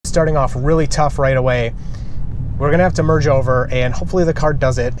starting off really tough right away. We're gonna have to merge over, and hopefully the car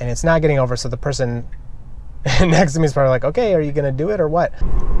does it, and it's not getting over, so the person next to me is probably like, okay, are you gonna do it or what?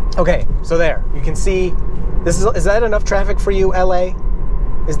 Okay, so there, you can see, is that enough traffic for you, LA?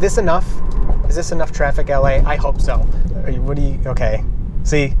 Is this enough? Is this enough traffic, LA? I hope so. Okay.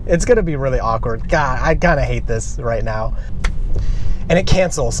 See, it's gonna be really awkward. God, I kinda hate this right now. And it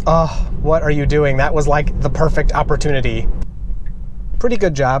cancels. Oh, what are you doing? That was like the perfect opportunity. Pretty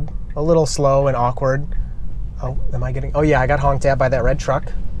good job. A little slow and awkward. Oh, oh yeah, I got honked at by that red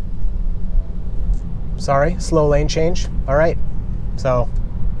truck. Sorry, slow lane change. All right, so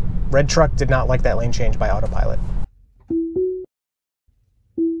red truck did not like that lane change by Autopilot.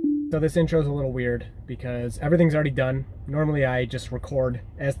 So this intro is a little weird because everything's already done. Normally I just record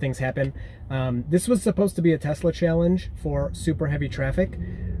as things happen. This was supposed to be a Tesla challenge for super heavy traffic,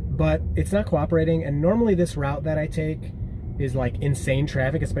 but it's not cooperating. And normally this route that I take is like insane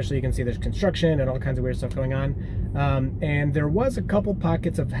traffic, especially you can see there's construction and all kinds of weird stuff going on. And there was a couple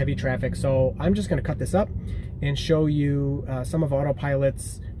pockets of heavy traffic. So I'm just gonna cut this up and show you some of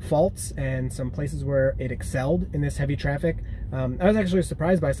Autopilot's faults and some places where it excelled in this heavy traffic. I was actually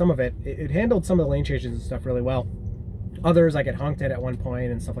surprised by some of it. It handled some of the lane changes and stuff really well. Others I get honked at one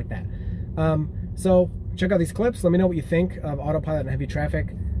point and stuff like that. So check out these clips. Let me know what you think of Autopilot and heavy traffic.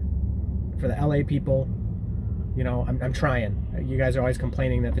 For the LA people, you know, I'm trying. You guys are always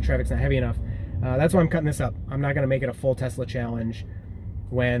complaining that the traffic's not heavy enough. That's why I'm cutting this up. I'm not gonna make it a full Tesla challenge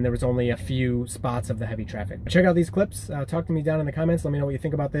when there was only a few spots of the heavy traffic. Check out these clips. Talk to me down in the comments. Let me know what you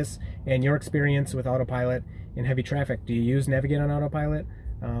think about this and your experience with Autopilot in heavy traffic. Do you use Navigate on Autopilot?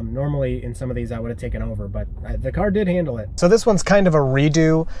 Normally in some of these I would have taken over, but the car did handle it. So this one's kind of a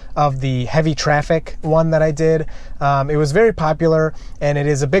redo of the heavy traffic one that I did. It was very popular, and it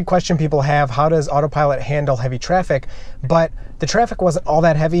is a big question people have. How does Autopilot handle heavy traffic? But the traffic wasn't all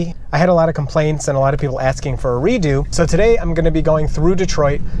that heavy. I had a lot of complaints and a lot of people asking for a redo. So today I'm gonna be going through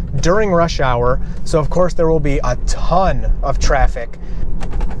Detroit during rush hour. So of course there will be a ton of traffic.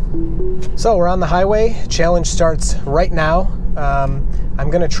 So we're on the highway. Challenge starts right now. I'm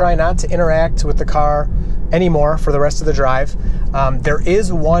gonna try not to interact with the car anymore for the rest of the drive. There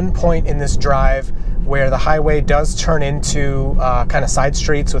is one point in this drive where the highway does turn into kind of side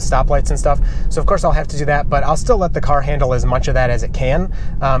streets with stoplights and stuff. So of course I'll have to do that, but I'll still let the car handle as much of that as it can,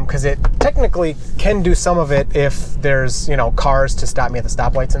 because it technically can do some of it if there's, you know, cars to stop me at the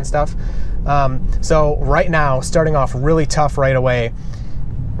stoplights and stuff. So right now, starting off really tough right away,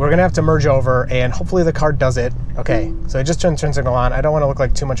 we're gonna have to merge over, and hopefully the car does it. Okay, so it just turned turn signal on. I don't wanna look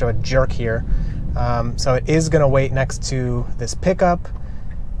like too much of a jerk here. So it is gonna wait next to this pickup,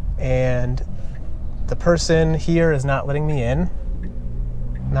 and the person here is not letting me in.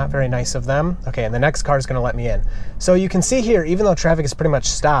 Not very nice of them. Okay, and the next car is gonna let me in. So you can see here, even though traffic is pretty much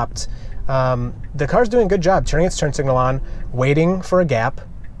stopped, the car's doing a good job turning its turn signal on, waiting for a gap,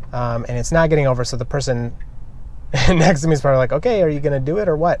 and it's not getting over, so the person next to me is probably like, okay, are you gonna do it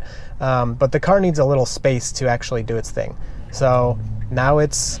or what? But the car needs a little space to actually do its thing. So now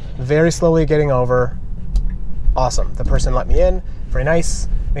it's very slowly getting over. Awesome, the person let me in, very nice.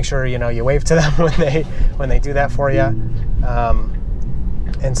 Make sure, you know, you wave to them when they do that for you.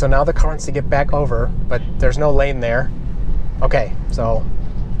 And so now the car wants to get back over, but there's no lane there. Okay, so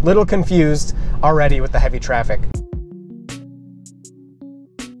little confused already with the heavy traffic.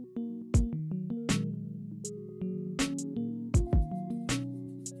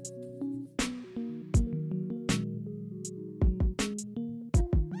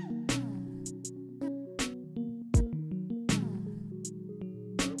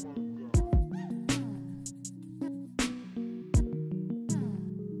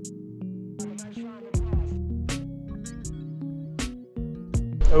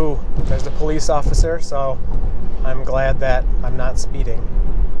 Ooh, there's the police officer, so I'm glad that I'm not speeding.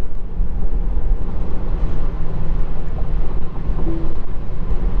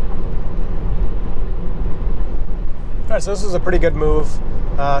 All right, so this was a pretty good move.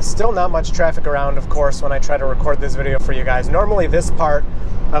 Still not much traffic around, of course, when I try to record this video for you guys. Normally this part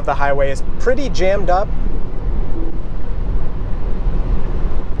of the highway is pretty jammed up.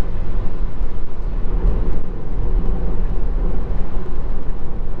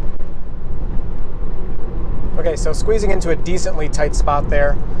 Okay, so squeezing into a decently tight spot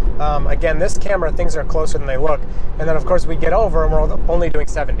there. Again, this camera, things are closer than they look. And then of course we get over and we're only doing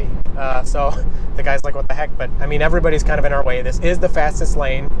 70. So the guy's like, what the heck? But I mean, everybody's kind of in our way. This is the fastest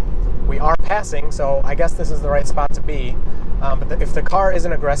lane. We are passing, so I guess this is the right spot to be. But if the car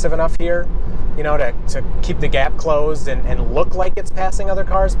isn't aggressive enough here, you know, to keep the gap closed and look like it's passing other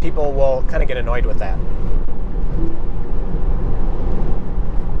cars, people will kind of get annoyed with that.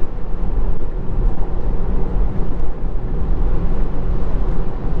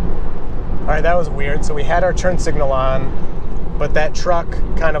 right, that was weird. So we had our turn signal on, but that truck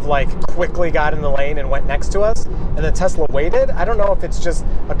kind of like quickly got in the lane and went next to us, and the Tesla waited. I don't know if it's just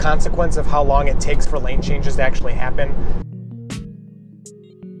a consequence of how long it takes for lane changes to actually happen.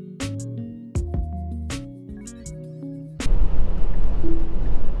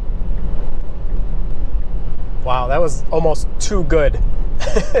 Wow, that was almost too good.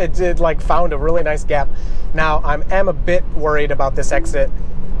 It did like found a really nice gap. Now I am a bit worried about this exit.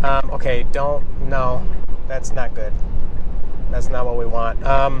 Okay, no, that's not good. That's not what we want.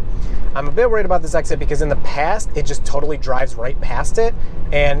 I'm a bit worried about this exit because in the past it just totally drives right past it,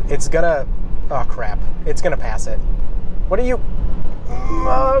 and it's gonna, oh crap, it's gonna pass it. What are you?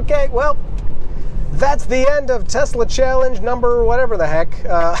 Okay, well, that's the end of Tesla challenge number whatever the heck.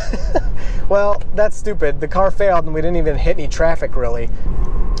 Well, that's stupid. The car failed and we didn't even hit any traffic really.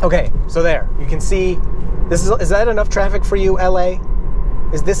 Okay, so there, you can see, is that enough traffic for you, LA?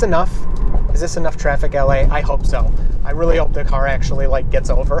 Is this enough? Is this enough traffic, LA? I hope so. I really hope the car actually like gets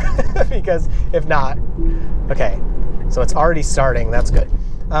over because if not, okay. So it's already starting, that's good.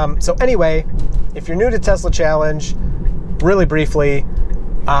 So anyway, if you're new to Tesla Challenge, really briefly,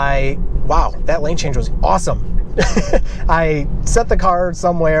 wow, that lane change was awesome. I set the car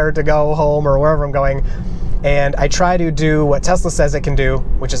somewhere to go home or wherever I'm going, and I try to do what Tesla says it can do,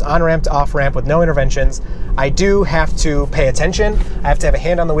 which is on-ramp to off-ramp with no interventions. I do have to pay attention. I have to have a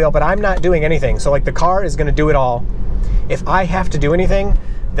hand on the wheel, but I'm not doing anything. So like the car is gonna do it all. If I have to do anything,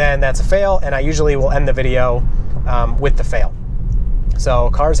 then that's a fail, and I usually will end the video with the fail. So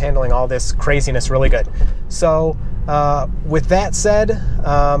car's handling all this craziness really good. So with that said,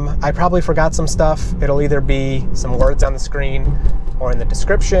 I probably forgot some stuff. It'll either be some words on the screen or in the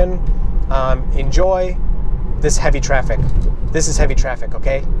description. Enjoy this heavy traffic. This is heavy traffic,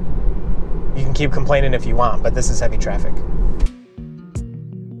 okay? You can keep complaining if you want, but this is heavy traffic.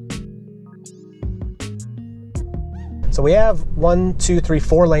 So we have 1, 2, 3,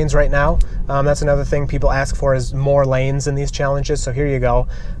 4 lanes right now. That's another thing people ask for is more lanes in these challenges. So here you go.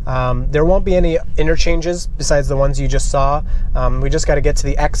 There won't be any interchanges besides the ones you just saw. We just got to get to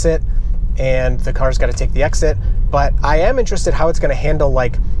the exit and the car's got to take the exit. But I am interested how it's going to handle,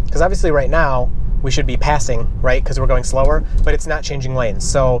 like, because obviously right now we should be passing, right? Because we're going slower, but it's not changing lanes.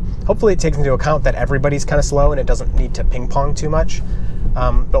 So hopefully it takes into account that everybody's kind of slow and it doesn't need to ping pong too much.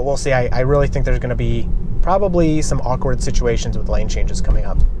 But we'll see. I really think there's going to be probably some awkward situations with lane changes coming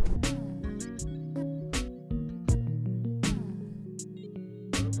up.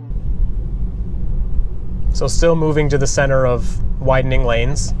 So still moving to the center of widening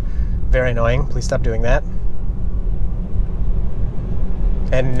lanes. Very annoying. Please stop doing that.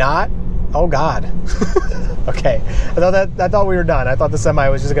 And not, oh God. Okay, I thought we were done. I thought the semi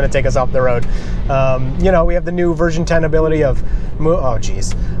was just gonna take us off the road. You know, we have the new version 10 ability of,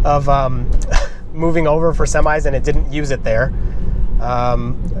 moving over for semis, and it didn't use it there.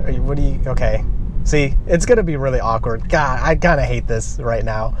 Okay. See, it's gonna be really awkward. God, I kinda hate this right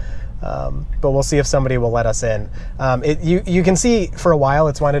now. But we'll see if somebody will let us in. You can see for a while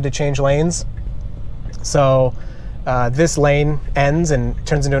it's wanted to change lanes. So this lane ends and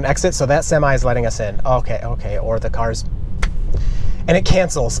turns into an exit, so that semi is letting us in. Okay, or the car's, and it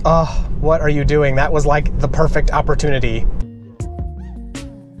cancels. Oh, what are you doing? That was like the perfect opportunity.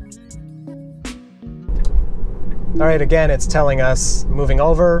 All right, again, it's telling us moving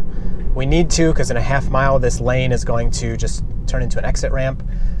over. We need to, because in a half mile, this lane is going to just turn into an exit ramp.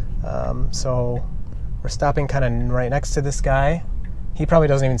 So we're stopping kind of right next to this guy. He probably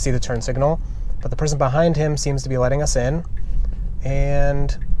doesn't even see the turn signal, but the person behind him seems to be letting us in.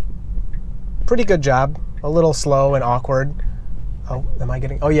 And pretty good job. A little slow and awkward. Oh,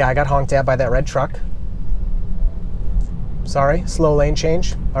 oh yeah, I got honked at by that red truck. Sorry, slow lane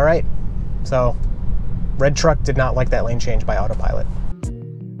change. All right, so red truck did not like that lane change by Autopilot.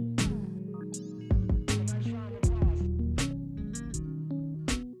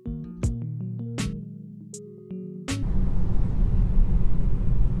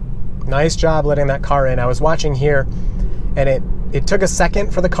 Nice job letting that car in. I was watching here, and it took a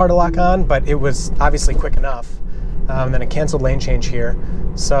second for the car to lock on, but it was obviously quick enough. Then it canceled lane change here.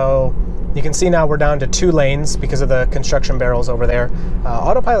 So you can see now we're down to 2 lanes because of the construction barrels over there.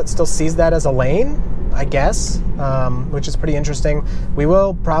 Autopilot still sees that as a lane, I guess, which is pretty interesting. We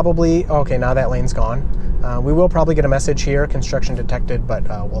will probably, okay, now that lane's gone. We will probably get a message here, construction detected, but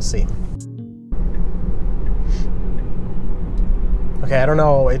we'll see. Okay, I don't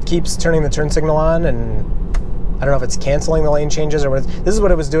know, it keeps turning the turn signal on, and I don't know if it's canceling the lane changes or what. This is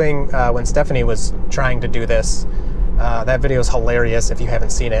what it was doing when Stephanie was trying to do this. That video is hilarious if you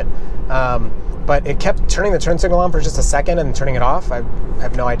haven't seen it. But it kept turning the turn signal on for just a second and turning it off. I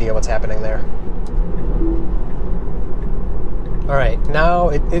have no idea what's happening there. All right, now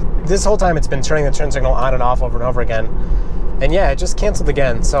this whole time it's been turning the turn signal on and off over and over again. And yeah, it just canceled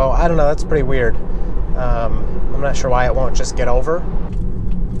again. So I don't know, that's pretty weird. I'm not sure why it won't just get over.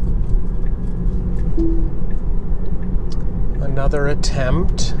 Another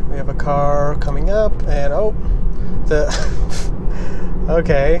attempt. We have a car coming up, and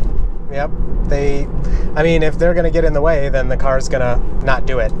okay, yep. I mean, if they're gonna get in the way, then the car's gonna not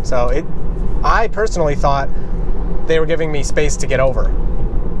do it. So I personally thought they were giving me space to get over.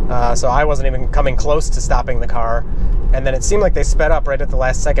 So I wasn't even coming close to stopping the car. And then it seemed like they sped up right at the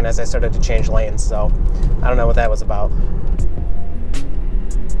last second as I started to change lanes. So I don't know what that was about.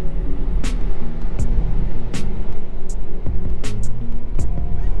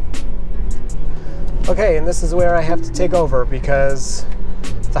 Okay, and this is where I have to take over because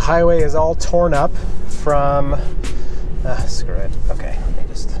the highway is all torn up from... screw it. Okay, let me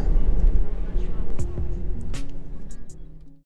just